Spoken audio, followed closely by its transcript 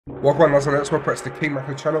Welcome on, lads, and welcome to the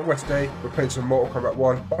KingMagna channel. Today we're playing some Mortal Kombat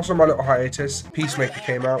 1. Also on my little hiatus, PeaceMaker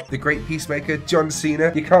came out. The great PeaceMaker, John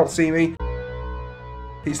Cena. You can't see me.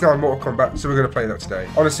 He's now in Mortal Kombat, so we're going to play that today.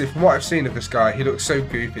 Honestly, from what I've seen of this guy, he looks so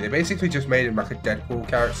goofy. They basically just made him like a Deadpool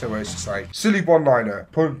character where it's just like, silly one-liner,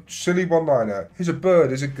 punch, silly one-liner. He's a bird,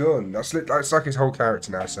 he's a gun. That's like his whole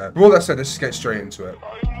character now, so. With all that said, let's just get straight into it.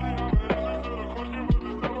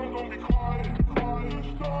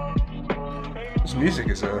 This music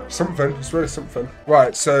is something. It's really something.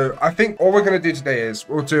 Right, so I think all we're gonna do today is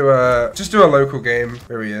we'll do just do a local game.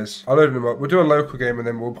 Here he is. I'll load him up. We'll do a local game and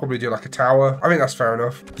then we'll probably do like a tower. I think that's fair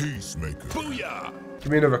enough. PeaceMaker. Booyah!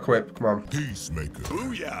 Give me another quip. Come on. PeaceMaker.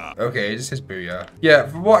 Booyah! Okay, it just says booyah. Yeah,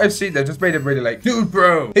 from what I've seen, they just made it really like, dude,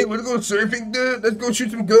 bro. Hey, wanna go surfing, dude? Let's go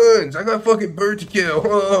shoot some guns. I got a fucking bird to kill.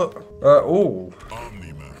 Oh.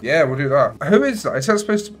 Yeah, we'll do that. Who is that? Is that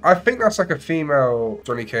supposed to... I think that's like a female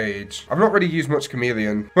Johnny Cage. I've not really used much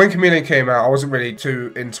Chameleon. When Chameleon came out, I wasn't really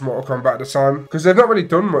too into Mortal Kombat at the time. Because they've not really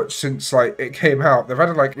done much since, like, it came out. They've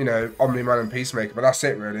had, like, you know, Omni-Man and PeaceMaker, but that's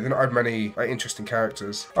it, really. They've not had many, like, interesting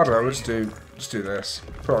characters. I don't know, we'll just do this.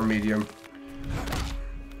 Put on medium.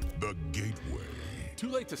 The gateway. Too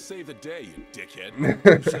late to save the day, you dickhead.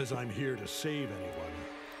 Who says I'm here to save anyone?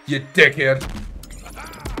 You dickhead.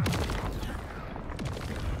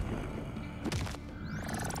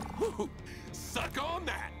 Suck on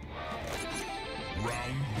that.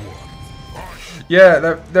 Round one.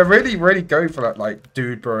 Yeah, they're really going for that, like,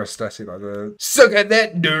 dude bro aesthetic, like the suck at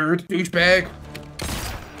that nerd, douchebag.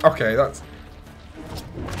 Okay, that's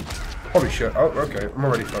holy shit. Oh, okay, I'm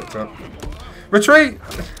already fucked up. Retreat!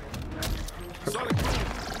 Sonic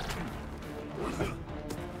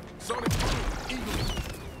Sonic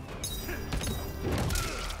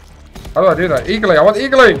How do I do that? Eagly, I want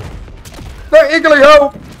Eagly! No, Eagly,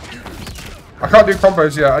 help! I can't do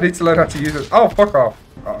combos yet, I need to learn how to use it. Oh, fuck off.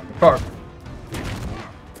 Oh, fuck.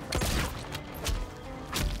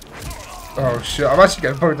 Oh shit, I'm actually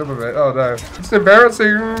getting poked up a bit. Oh no. It's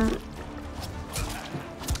embarrassing.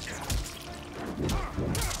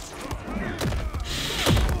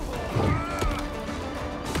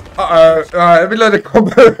 Uh-oh. Alright, let me learn the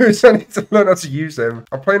combos. I need to learn how to use them.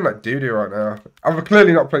 I'm playing like doo-doo right now. I've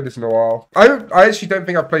clearly not played this in a while. I actually don't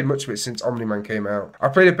think I've played much of it since Omni-Man came out. I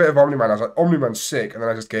played a bit of Omni-Man. I was like, Omni-Man's sick, and then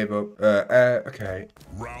I just gave up. Okay.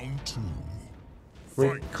 Round two.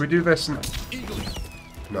 Wait, can we do this?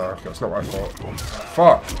 No, that's not what I thought.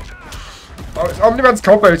 Fuck. Oh, Omni-Man's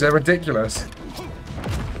combos are ridiculous.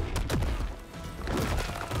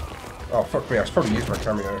 Oh, fuck me. I should probably use my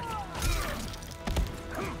cameo.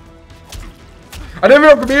 I don't know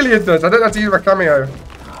what Chameleon does. I don't have to use my cameo.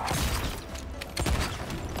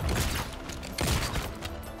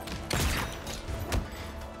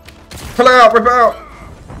 Pull it out, rip it out.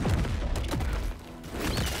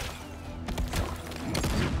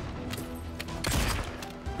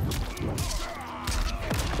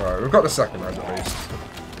 Alright, we've got the second round at least.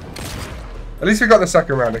 At least we got the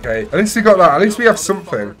second round, okay? At least we got that. At least we have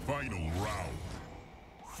something. Final round.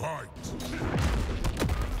 Fight.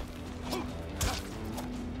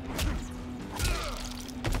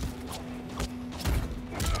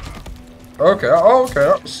 Okay, oh, okay,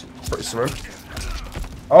 that's pretty smooth.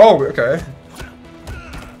 Oh, okay.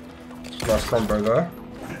 Nice combo there.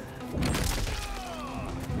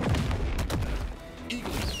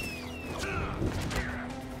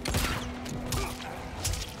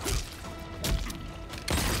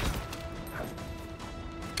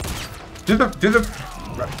 Do the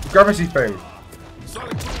gravity thing.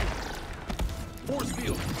 Sonic Force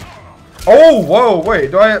field. Oh, whoa,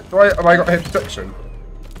 wait, have I got hit protection?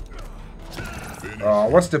 Oh,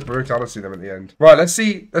 what's the brutality then at the end? Right, let's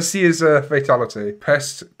see his fatality.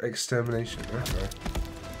 Pest extermination. Okay.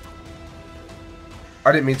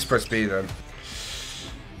 I didn't mean to press B then.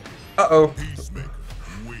 Uh-oh. PeaceMaker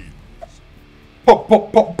wins. Pop,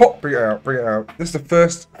 pop, pop, pop. Bring it out, bring it out. This is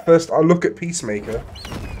the first I look at PeaceMaker.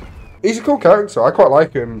 He's a cool character. I quite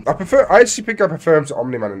like him. I actually think I prefer him to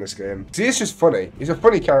Omni-Man in this game. He is just funny. He's a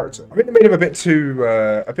funny character. I think they made him a bit too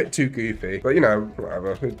goofy. But you know,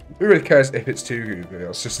 whatever. Who really cares if it's too goofy?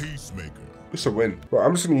 It's just PeaceMaker. Just a win. Well,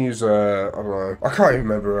 I'm just gonna use I don't know. I can't even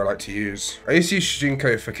remember who I like to use. I used to use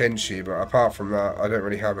Shujinko for Kenshi, but apart from that, I don't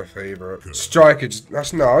really have a favorite. Striker,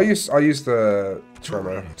 I use the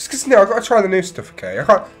Tremor. Just because I've got to try the new stuff, okay?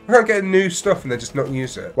 I can't get new stuff and then just not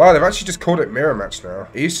use it. Wow, they've actually just called it Mirror Match now.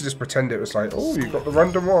 It used to just pretend it was like, oh, you got the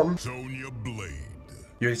random one. Sonya Blade.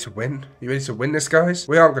 You ready to win? You ready to win this, guys?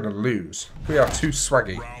 We aren't gonna lose. We are too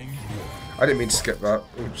swaggy. I didn't mean to skip that.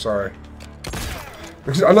 Oops, sorry.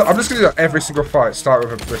 I'm just gonna do that every single fight. Start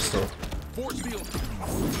with a pistol. Force field.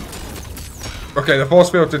 Okay, the force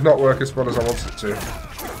field did not work as well as I wanted it to.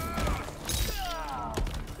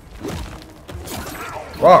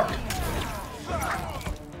 Fuck.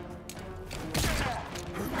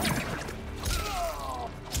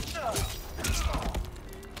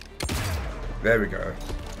 There we go.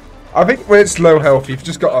 I think when it's low health, you've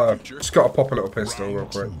just gotta pop a little pistol real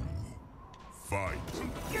quick. Fight.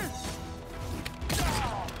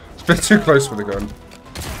 It's a bit too close for the gun.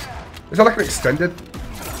 Is that like an extended?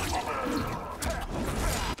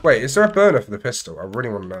 Wait, is there a burner for the pistol? I really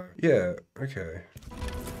want to know. Yeah, okay.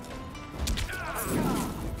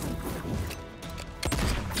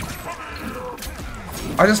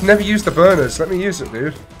 I just never use the burners. Let me use it,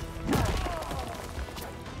 dude.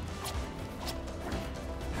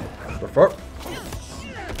 The fuck?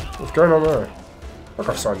 What's going on there? Fuck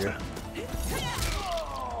off, Sonya.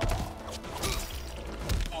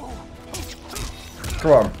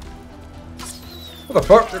 Come on. What the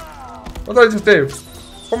fuck? What did I just do?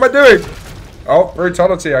 What am I doing? Oh,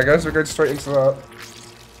 brutality, I guess. We're going straight into that.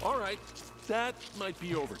 Alright, that might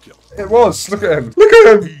be overkill. It was. Look at him. Look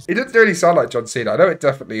at him. He didn't really sound like John Cena. I know it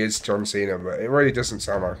definitely is John Cena, but it really doesn't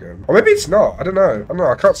sound like him. Or maybe it's not. I don't know. I don't know.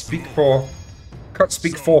 I can't speak for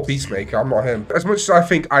PeaceMaker. I'm not him. As much as I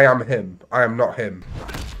think I am him, I am not him.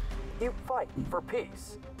 You fight for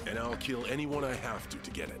peace. And I'll kill anyone I have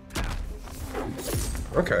to get it.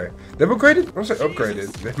 Okay. They've upgraded? I was like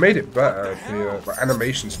upgraded. They've made it better. The like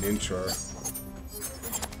animations in the intro.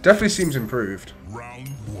 Definitely seems improved. Round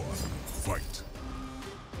 1. Fight.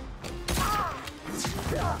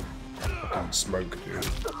 Fucking smoke, dude.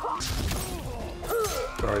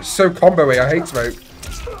 Oh, it's so combo-y. I hate smoke.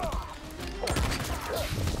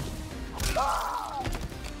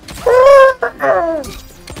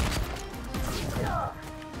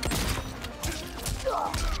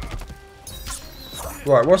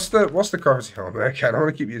 Right, what's the gravity helmet again? I want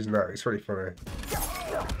to keep using that. It's really funny.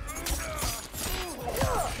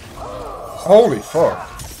 Holy fuck!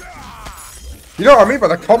 You know what I mean by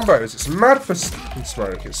the combos? It's mad for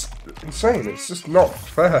smoke. It's insane. It's just not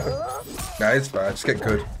fair. Nah, it's bad. Just get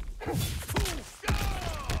good.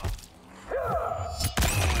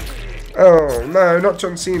 Oh no, not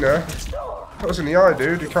John Cena. That was in the eye,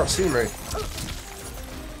 dude. You can't see me.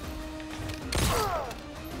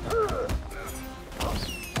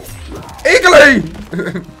 Eagly!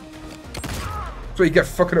 That's what you get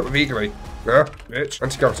fucking up with Eagly. Yeah, bitch.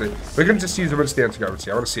 Anti-gravity. We're going to just use them against the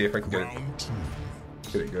anti-gravity. I want to see if I can get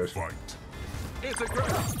it good. Fight.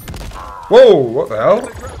 Whoa, what the hell?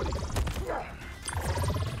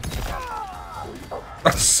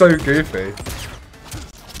 That's so goofy.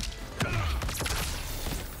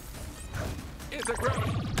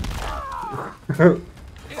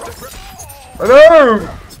 I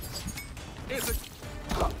know!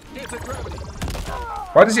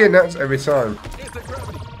 Why does he announce every time?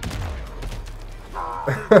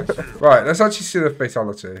 Right, let's actually see the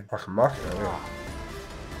fatality. I can mark it, yeah.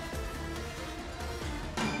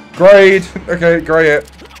 Grade! Okay, grade it.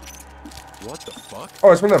 What the fuck?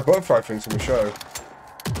 Oh, it's one of them butterfly things from the show.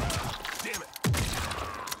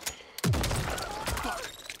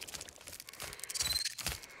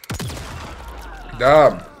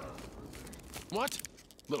 Damn it. Damn. What?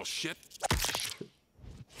 Little shit.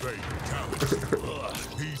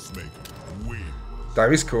 Peacemaker win.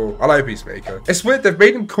 Damn, he's cool. I like PeaceMaker. It's weird, they've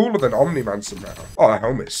made him cooler than Omni-Man somehow. Oh, that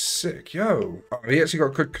helmet's sick, yo. Oh, he actually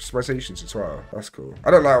got good customizations as well. That's cool.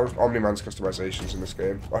 I don't like Omni-Man's customizations in this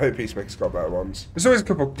game. I hope PeaceMaker's got better ones. There's always a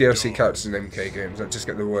couple of DLC characters in MK games that just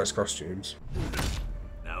get the worst costumes.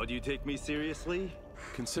 Now do you take me seriously?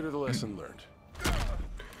 Consider the lesson learned.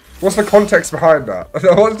 What's the context behind that?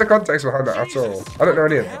 What's the context behind that at all? I don't know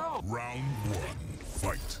any of it. Round 1.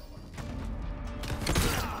 Fight.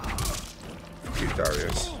 Fuck you,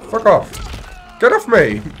 Darius. Fuck off. Get off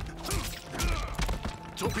me.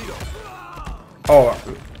 Torpedo. Oh,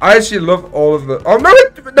 I actually love all of the... Oh no,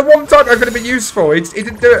 the one time I'm going to be useful. He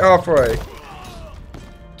didn't do it halfway.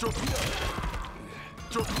 Torpedo.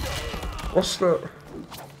 Torpedo. What's the...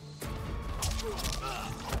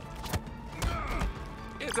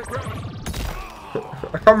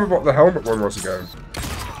 I can't remember what the helmet one was again.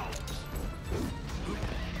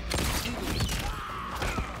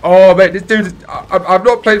 Oh mate, this dude, I've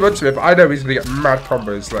not played much of it, but I know he's gonna get mad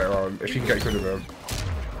combos later on if you can get good of him.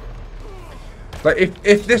 Like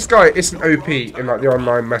if this guy isn't OP in like the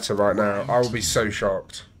online meta right now, I will be so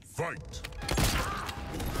shocked. Fight.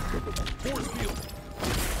 Force field.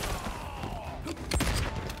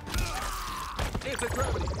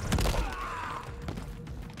 Anti-gravity.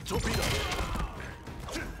 Torpedo.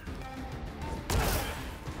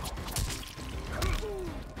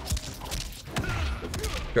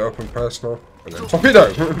 Get up and personal. And then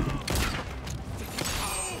torpedo!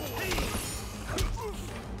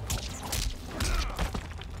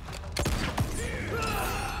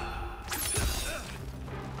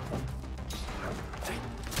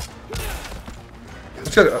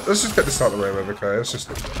 Let's just get this out of the way with, okay? Let's just...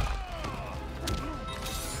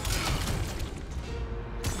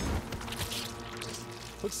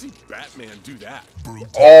 Let's see Batman do that.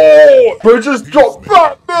 Oh! Bro just dropped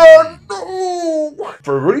Batman! No!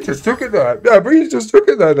 Bro really just took it there. Yeah, bro, he just took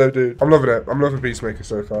it there though, dude. I'm loving it. I'm loving PeaceMaker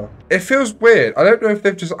so far. It feels weird. I don't know if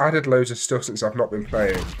they've just added loads of stuff since I've not been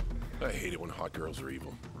playing. I hate it when hot girls are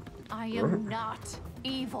evil. I am not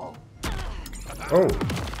evil. Oh.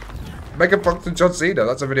 Megan Fox and John Cena.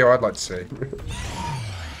 That's a video I'd like to see.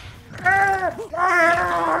 Round 1,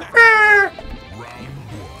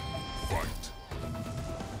 fight.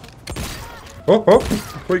 Oh,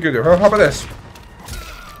 what are you gonna do? Huh? How about this?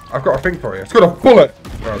 I've got a thing for you. It's got a bullet!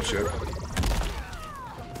 Oh, shit.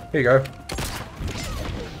 Here you go.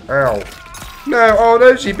 Ow. No, oh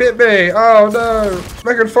no, she bit me! Oh no!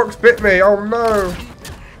 Megan Fox bit me! Oh no!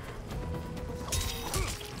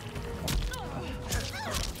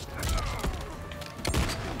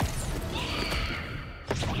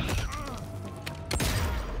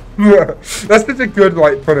 That's such a good,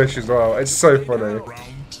 like, punish as well. It's so funny. Round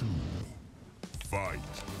 2, fight.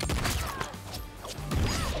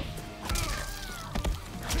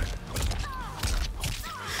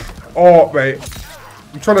 Oh, mate.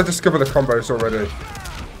 I'm trying to discover the combos already.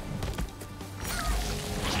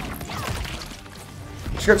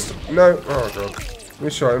 She gets... No. Oh, God.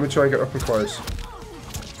 Let me try and get up and close.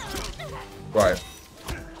 Right.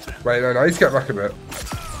 Wait, no, I need to get back a bit.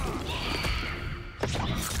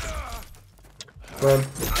 Come on.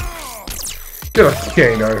 Get a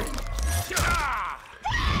Kano.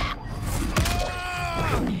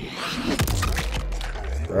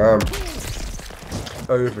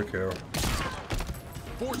 Overkill.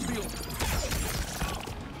 Force field.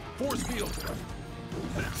 Force field.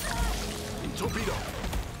 Torpedo.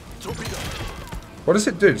 Torpedo. What does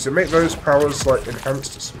it do? Does it make those powers, like,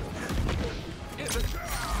 enhanced or something?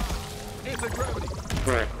 Anti-gravity.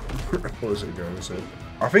 What is it going to say?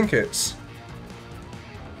 I think it's...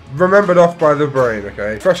 remembered off by the brain,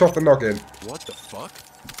 okay? Fresh off the noggin. What the fuck?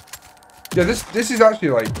 Yeah, this is actually,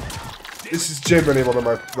 like... this is genuinely one of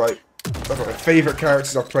my, like... my favourite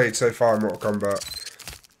characters I've played so far in Mortal Kombat.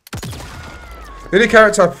 The only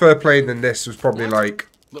character I prefer playing than this was probably, like...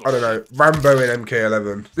 I don't know, Rambo in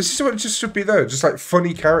MK11. This is what it just should be though, just like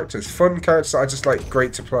funny characters. Fun characters that are just like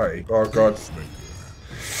great to play. Oh god.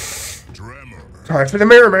 Time for the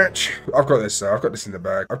mirror match. I've got this though, I've got this in the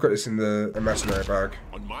bag. I've got this in the imaginary bag.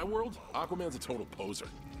 On my world, Aquaman's a total poser.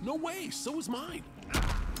 No way, so is mine.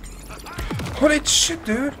 What it shit,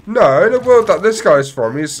 dude? No, in the world that this guy's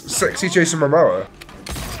from, he's sexy Jason Momoa.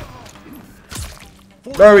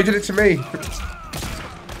 No, he did it to me.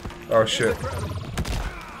 Oh shit.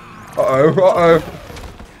 Uh-oh, uh-oh.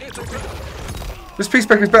 This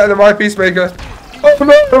PeaceMaker is better than my PeaceMaker. Oh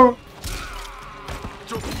no!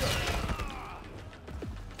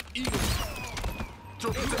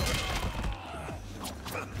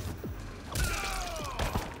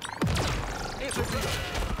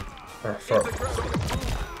 Oh fuck.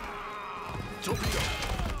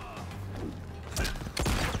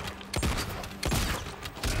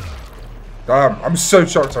 Damn, I'm so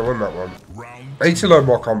shocked I won that one. I need to learn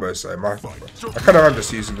more combos though, I kind of am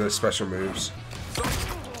just using the special moves.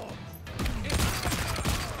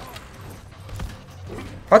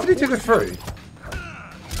 How did he do the 3?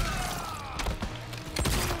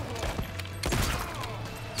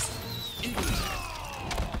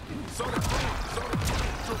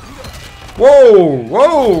 Whoa,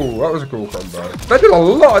 whoa, that was a cool combo. They did a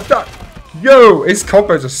lot of that. Yo, his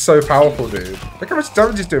combos are so powerful, dude. Look how much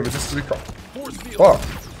damage he's doing with this. What?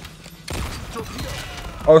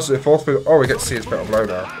 Oh, so force field. Oh, we get to see his metal blow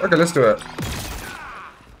now. Okay, let's do it.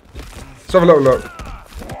 Let's have a little look.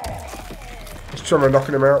 Let's try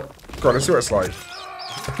knocking him out. Go on, let's see what it's like.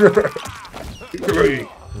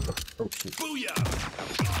 Oh, shit.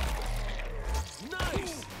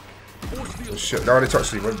 Oh, shit, now I need to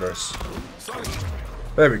actually win this.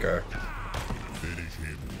 There we go.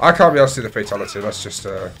 I can't be able to see the fatality, that's just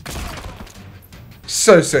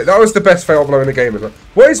so sick. That was the best fatal blow in the game, isn't it?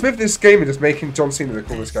 What is with this game and just making John Cena the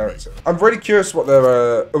coolest character? I'm really curious what their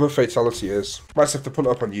other fatality is. Might have to put it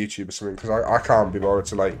up on YouTube or something, because I can't be bothered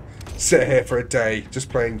to like sit here for a day just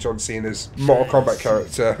playing John Cena's Mortal Kombat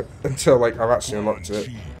character until like I've actually unlocked it.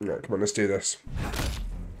 Yeah, come on, let's do this.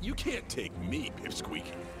 You can't take me, Pipsqueak.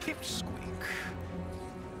 Pipsqueak.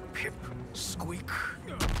 Pipsqueak.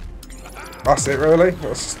 That's it, really?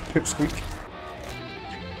 That's pipsqueak.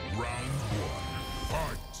 Round one.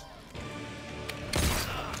 Fight.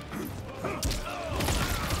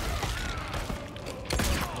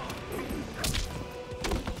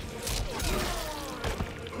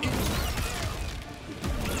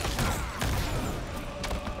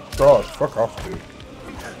 God, fuck off, dude.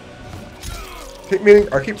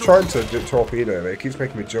 I keep trying to do torpedo, but it keeps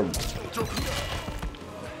making me jump.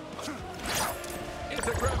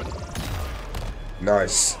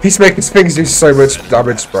 Nice. Peacemaker's things do so much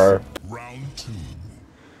damage, bro. Round two.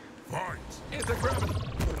 Fight.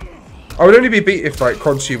 I would only be beat if, like,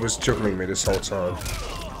 Conchi was juggling me this whole time.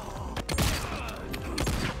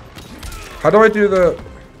 How do I do the...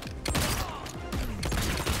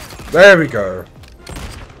 There we go.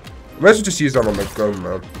 I might as well just use that on the gun,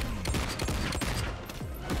 man.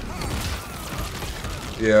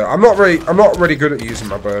 Yeah, I'm not really good at using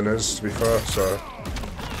my burners, to be fair, so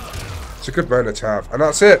it's a good burner to have. And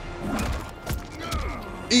that's it.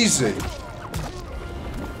 Easy.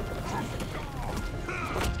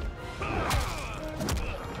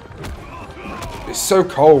 It's so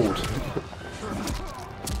cold.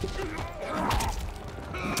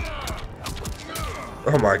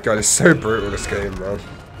 Oh my god, it's so brutal, this game, man.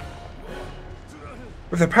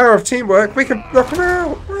 With the power of teamwork, we can knock them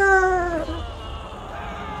out!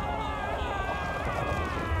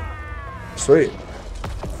 Sweet.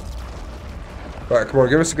 Right, come on,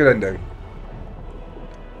 give us a good ending.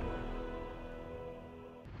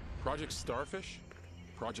 Project Starfish?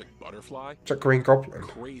 Project Butterfly? Check Green Goblin.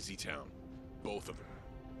 Crazy town. Both of them.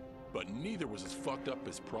 But neither was as fucked up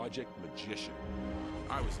as Project Magician.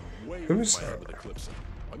 I was way Who over is my head that? with Eclipse.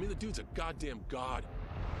 I mean, the dude's a goddamn god.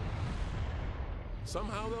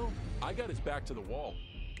 Somehow, though, I got his back to the wall.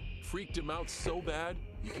 Freaked him out so bad,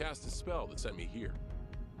 he cast a spell that sent me here.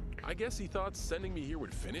 I guess he thought sending me here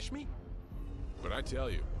would finish me? But I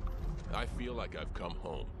tell you, I feel like I've come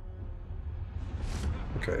home.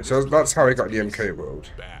 Okay, so that's how he got the MK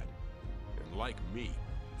world. Bad. And like me,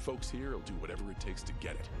 folks here will do whatever it takes to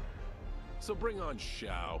get it. So bring on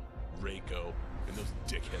Shao, Reiko, and those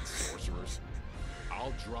dickhead sorcerers.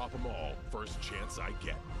 I'll drop them all first chance I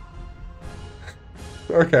get.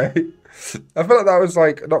 Okay. I feel like that was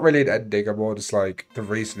like not really an ending, I'm more just like the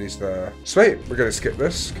reason he's there. Sweet, we're gonna skip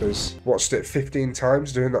this because watched it 15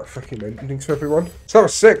 times doing that fucking ending to everyone. So that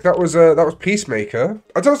was sick. That was Peacemaker.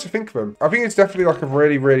 I don't know what to think of him. I think he's definitely like a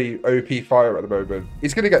really, really OP fighter at the moment.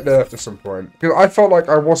 He's gonna get nerfed at some point. Because I felt like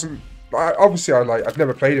I wasn't obviously I've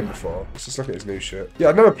never played him before. Let's just look at his new shit. Yeah,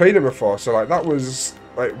 I've never played him before, so like that was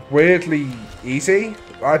like weirdly easy.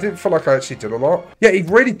 I didn't feel like I actually did a lot. Yeah, he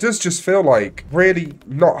really does just feel like really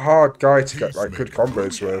not hard guy to get like good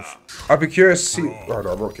combos with. I'd be curious to see. Oh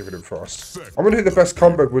no, I'm not giving him Frost. I wonder who the best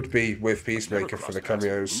combo would be with Peacemaker for the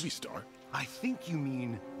cameos. Movie star. I think you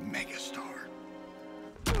mean megastar.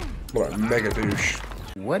 More like mega douche.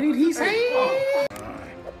 What did he say?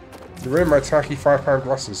 You're in my tacky £5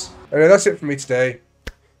 glasses. Anyway, that's it for me today.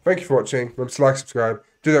 Thank you for watching. Remember to like, subscribe,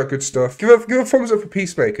 do that good stuff. Give a thumbs up for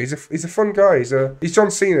Peacemaker. He's a fun guy. He's John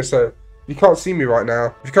Cena, so you can't see me right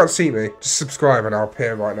now. If you can't see me, just subscribe and I'll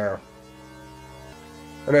appear right now.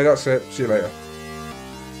 Anyway, that's it. See you later.